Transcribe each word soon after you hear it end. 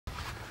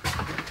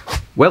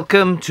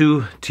Welcome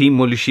to Team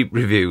Woolly Sheep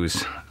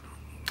Reviews.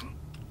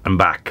 I'm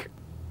back.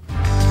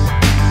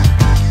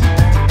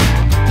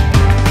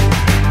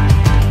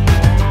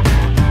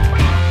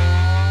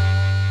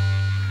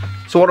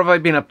 So what have I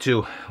been up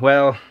to?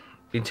 Well,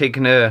 been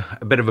taking a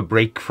bit of a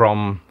break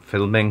from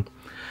filming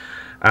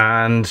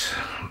and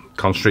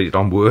concentrated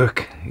on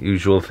work,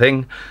 usual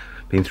thing.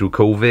 Been through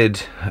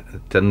COVID,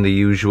 done the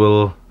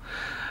usual,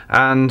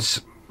 and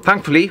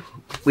thankfully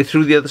we're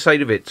through the other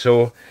side of it,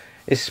 so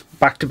it's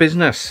back to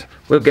business.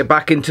 We'll get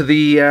back into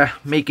the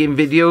making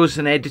videos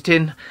and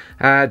editing.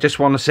 Just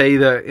want to say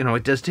that, you know,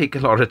 it does take a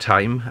lot of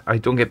time. I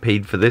don't get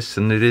paid for this,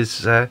 and it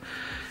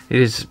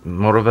is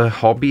more of a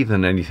hobby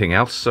than anything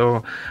else,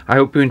 so I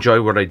hope you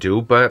enjoy what I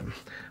do. But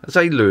as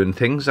I learn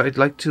things, I'd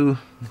like to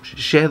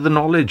share the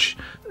knowledge.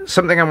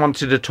 Something I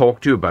wanted to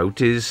talk to you about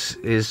is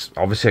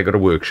obviously I got a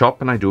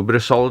workshop and I do a bit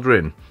of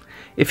soldering.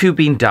 If you've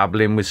been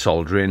dabbling with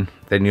soldering,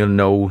 then you'll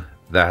know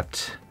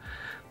that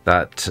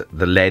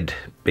the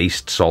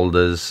lead-based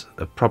solders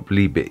are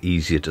probably a bit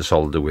easier to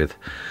solder with.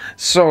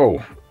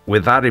 So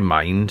with that in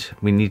mind,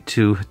 we need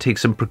to take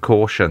some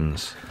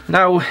precautions.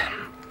 Now,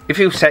 if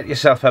you set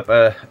yourself up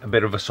a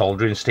bit of a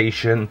soldering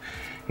station,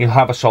 you'll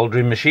have a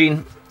soldering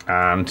machine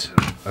and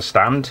a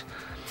stand,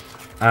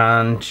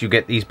 and you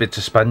get these bits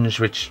of sponge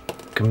which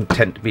can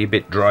tend to be a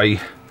bit dry.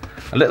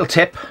 A little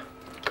tip: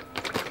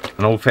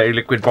 an old fairy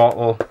liquid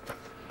bottle,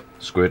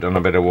 squirt on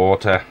a bit of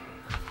water.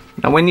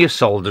 Now when you're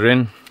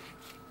soldering,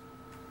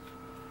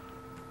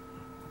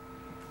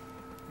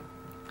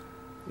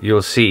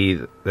 you'll see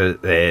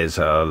that there's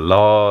a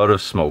lot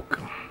of smoke,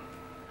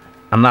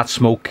 and that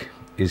smoke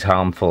is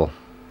harmful.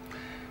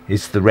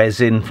 It's the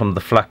resin from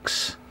the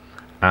flux,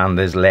 and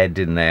there's lead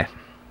in there.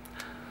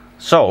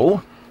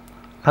 So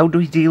how do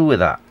we deal with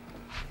that?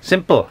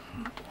 Simple.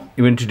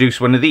 You introduce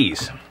one of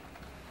these.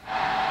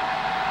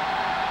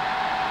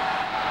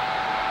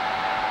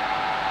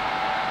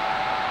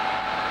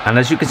 And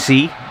as you can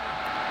see,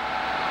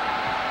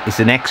 it's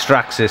an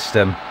extract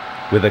system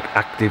with an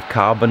active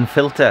carbon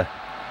filter.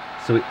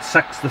 So it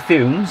sucks the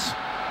fumes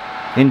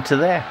into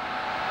there.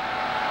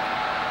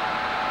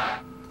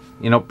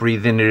 You're not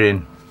breathing it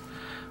in.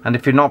 And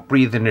if you're not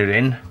breathing it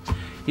in,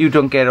 you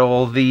don't get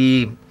all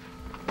the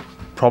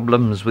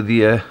problems with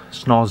your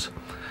snoz.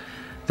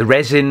 The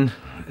resin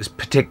is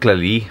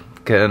particularly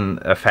can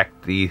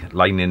affect the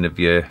lining of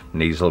your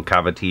nasal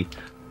cavity.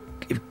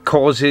 It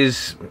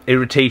causes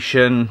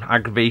irritation,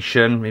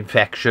 aggravation,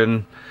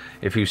 infection.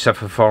 If you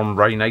suffer from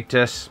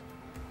rhinitis,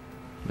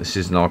 this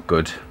is not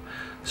good.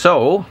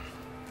 So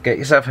get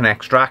yourself an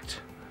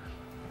extract,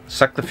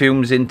 suck the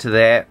fumes into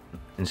there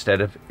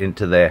instead of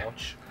into there.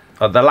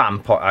 The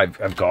lamp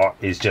I've got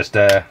is just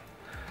a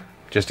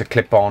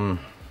clip-on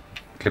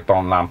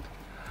lamp,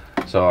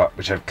 so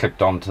which I've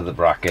clipped onto the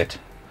bracket.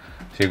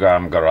 So you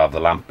haven't got to have the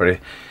lamp, but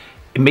it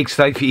makes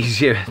life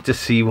easier to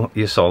see what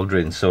you're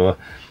soldering. So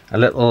a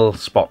little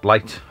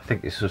spotlight. I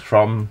think this was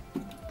from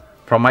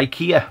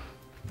IKEA.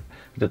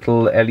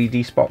 Little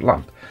LED spot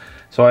lamp.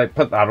 So I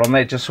put that on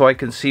there just so I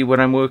can see when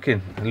I'm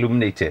working,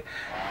 illuminate it.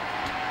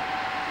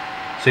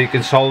 So you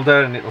can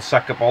solder and it'll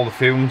suck up all the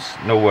fumes,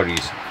 no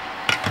worries.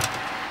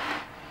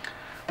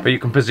 But you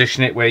can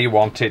position it where you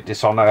want it.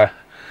 It's on a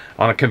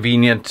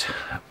convenient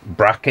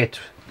bracket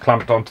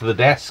clamped onto the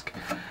desk,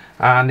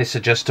 and it's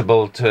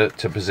adjustable to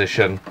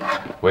position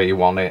where you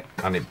want it,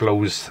 and it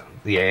blows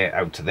the air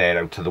out to there,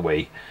 out of the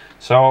way.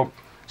 So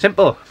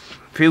simple,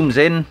 fumes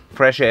in,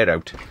 fresh air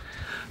out.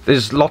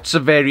 There's lots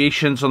of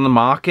variations on the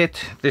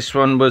market. This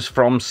one was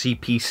from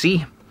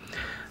CPC,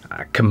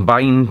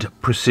 Combined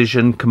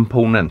Precision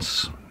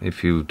Components,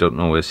 if you don't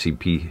know where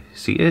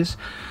CPC is.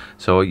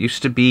 So it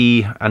used to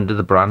be under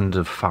the brand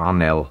of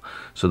Farnell.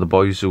 So the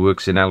boys who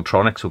works in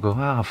electronics will go,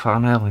 ah,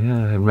 Farnell,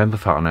 yeah, I remember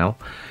Farnell.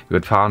 You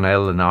had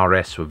Farnell and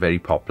RS were very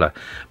popular.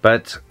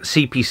 But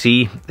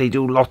CPC, they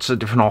do lots of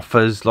different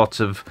offers, lots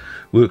of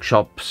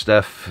workshop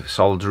stuff,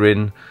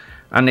 soldering.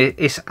 And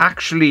it's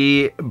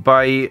actually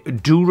by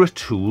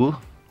Duratool.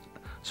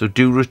 So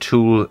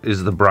Duratool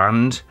is the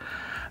brand.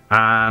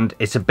 And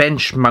it's a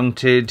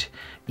bench-mounted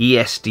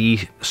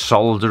ESD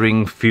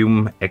soldering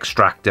fume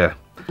extractor.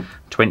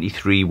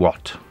 23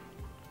 watt.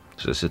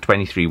 So it's a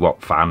 23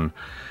 watt fan.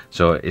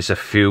 So it's a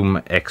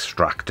fume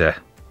extractor.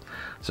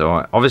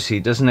 So obviously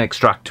it doesn't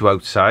extract to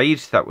outside.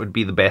 That would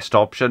be the best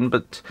option,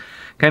 but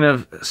kind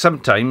of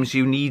sometimes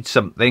you need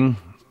something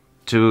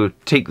to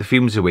take the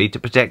fumes away to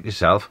protect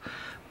yourself,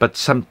 but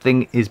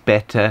something is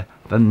better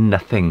than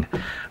nothing.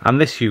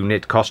 And this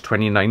unit cost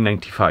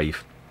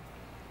 $29.95,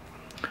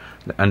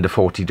 under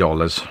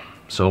 $40.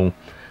 So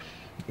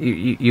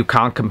you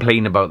can't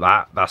complain about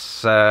that.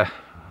 That's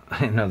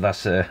you know,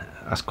 that's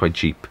quite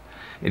cheap.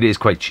 It is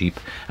quite cheap,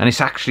 and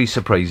it's actually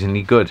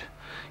surprisingly good.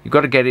 You've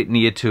got to get it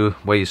near to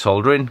where you're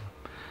soldering,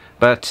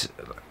 but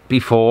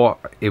before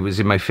it was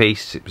in my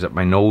face, it was up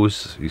my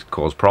nose, it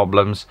caused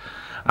problems,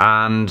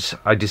 and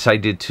I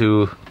decided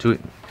to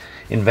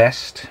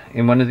invest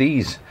in one of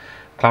these,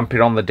 clamp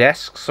it on the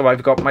desk. So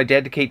I've got my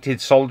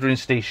dedicated soldering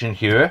station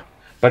here,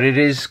 but it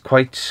is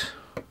quite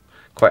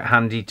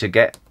handy to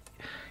get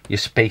your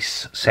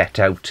space set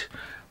out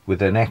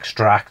with an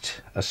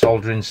extract, a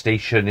soldering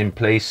station in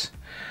place,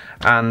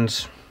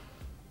 and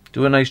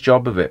do a nice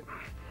job of it.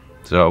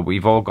 So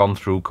we've all gone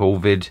through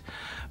COVID,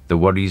 the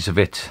worries of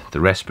it, the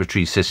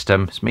respiratory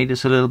system. It's made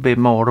us a little bit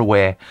more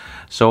aware.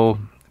 So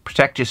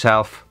protect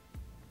yourself,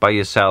 buy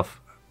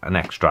yourself an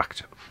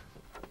extractor.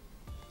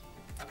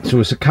 So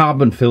it's a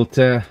carbon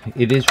filter.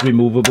 It is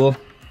removable,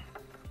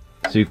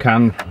 so you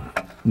can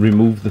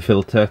remove the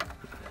filter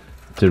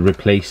to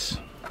replace.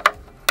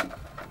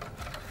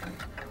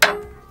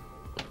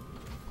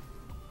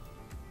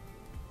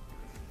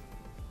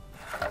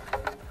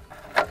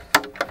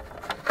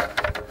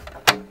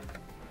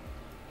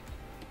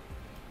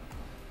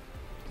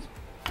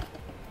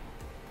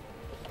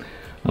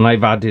 And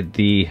I've added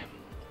the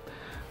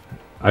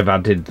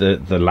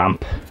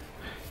lamp.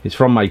 It's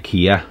from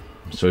IKEA,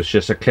 so it's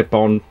just a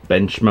clip-on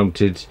bench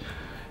mounted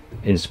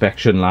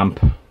inspection lamp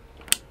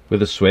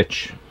with a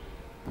switch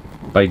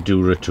by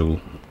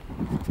Duratool,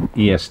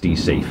 ESD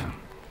safe.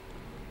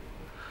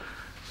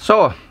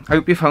 So I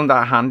hope you found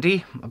that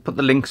handy. I'll put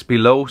the links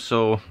below.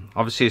 So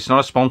obviously it's not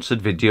a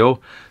sponsored video.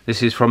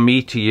 This is from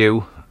me to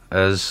you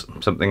as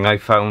something I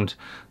found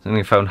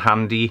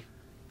handy,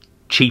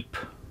 cheap.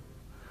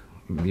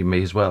 You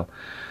may as well.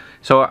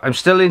 So I'm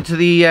still into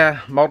the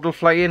model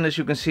flying, as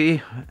you can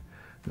see.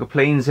 Got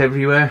planes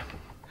everywhere,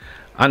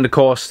 and of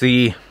course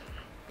the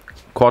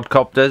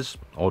quadcopters,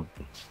 or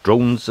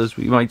drones as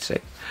we might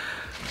say.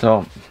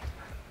 So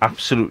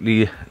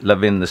absolutely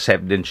loving the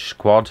 7-inch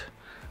quad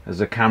as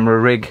a camera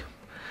rig.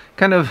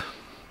 Kind of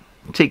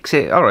takes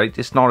it, alright,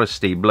 it's not as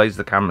stabilized,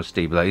 the camera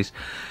stabilized.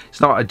 It's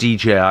not a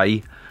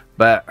DJI,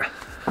 but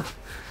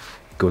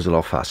it goes a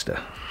lot faster.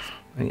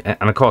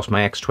 And of course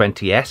my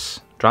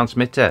X20S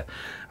transmitter.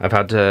 I've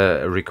had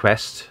a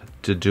request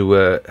to do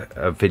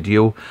a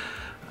video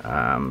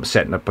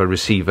setting up a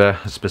receiver,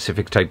 a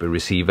specific type of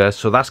receiver,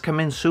 so that's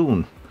coming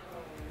soon.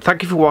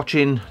 Thank you for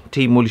watching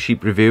Team Woolly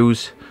Sheep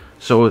Reviews.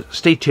 So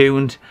stay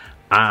tuned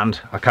and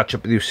I'll catch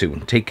up with you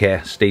soon. Take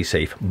care, stay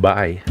safe,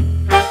 bye.